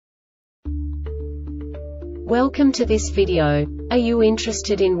Welcome to this video. Are you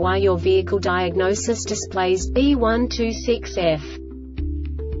interested in why your vehicle diagnosis displays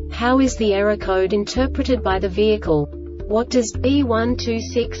B126F? How is the error code interpreted by the vehicle? What does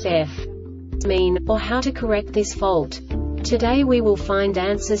B126F mean, or how to correct this fault? Today we will find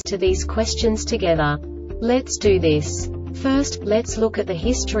answers to these questions together. Let's do this. First, let's look at the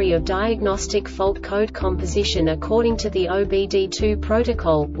history of diagnostic fault code composition according to the OBD2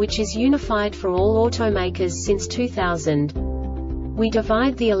 protocol, which is unified for all automakers since 2000. We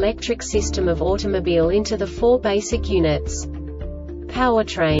divide the electric system of automobile into the four basic units: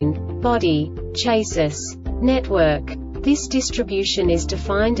 powertrain, body, chassis, network. This distribution is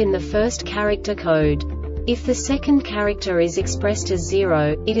defined in the first character code. If the second character is expressed as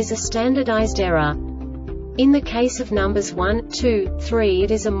 0, it is a standardized error. In the case of numbers 1, 2, 3,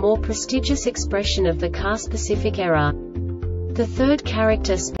 it is a more prestigious expression of the car-specific error. The third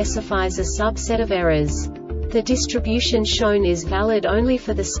character specifies a subset of errors. The distribution shown is valid only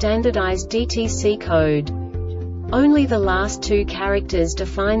for the standardized DTC code. Only the last two characters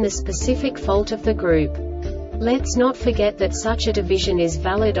define the specific fault of the group. Let's not forget that such a division is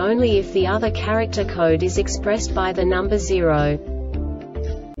valid only if the other character code is expressed by the number 0.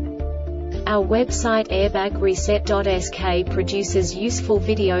 Our website airbagreset.sk produces useful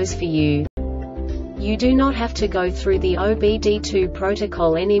videos for you. You do not have to go through the OBD2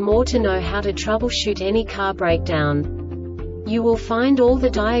 protocol anymore to know how to troubleshoot any car breakdown. You will find all the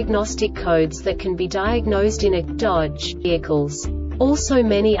diagnostic codes that can be diagnosed in a Dodge vehicles. Also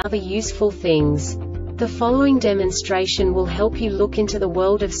many other useful things. The following demonstration will help you look into the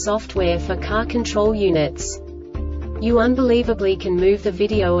world of software for car control units. You unbelievably can move the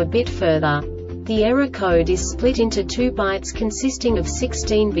video a bit further. The error code is split into 2 bytes consisting of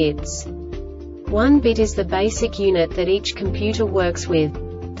 16 bits. 1 bit is the basic unit that each computer works with.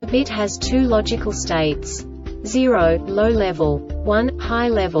 The bit has 2 logical states: 0, low level, 1, high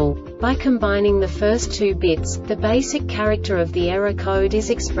level. By combining the first 2 bits, the basic character of the error code is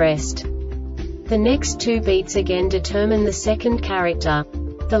expressed. The next 2 beats again determine the second character.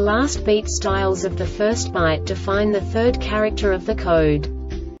 The last beat styles of the first byte define the third character of the code.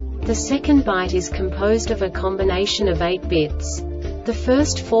 The second byte is composed of a combination of 8 bits. The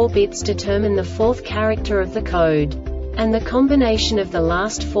first 4 bits determine the fourth character of the code. And the combination of the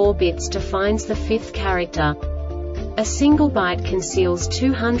last 4 bits defines the fifth character. A single byte conceals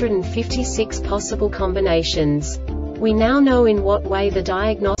 256 possible combinations. We now know in what way the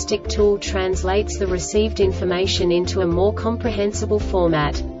diagnostic tool translates the received information into a more comprehensible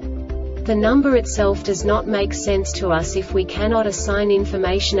format. The number itself does not make sense to us if we cannot assign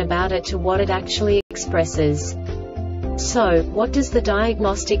information about it to what it actually expresses. So, what does the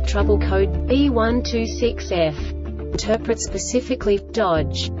Diagnostic Trouble Code B126F interpret specifically for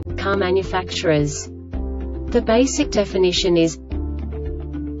Dodge car manufacturers? The basic definition is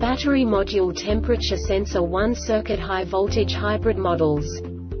battery module temperature sensor 1 circuit high voltage hybrid models.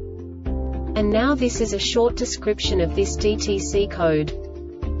 And now this is a short description of this DTC code.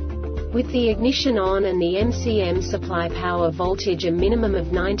 With the ignition on and the MCM supply power voltage a minimum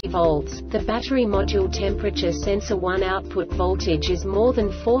of 90 volts, the battery module temperature sensor 1 output voltage is more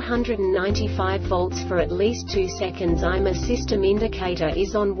than 495 volts for at least 2 seconds. IMA system indicator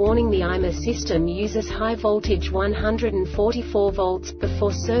is on. Warning: the IMA system uses high voltage 144 volts.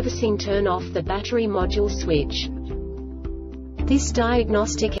 Before servicing, turn off the battery module switch. This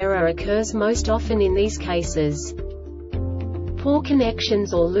diagnostic error occurs most often in these cases: poor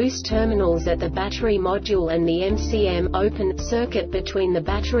connections or loose terminals at the battery module and the MCM, open circuit between the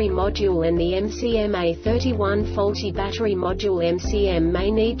battery module and the MCM. A 31 faulty battery module MCM may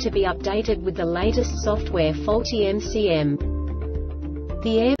need to be updated with the latest software. Faulty MCM.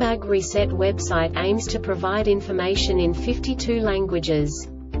 The Airbag Reset website aims to provide information in 52 languages.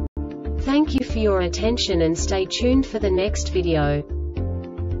 Thank you for your attention and stay tuned for the next video.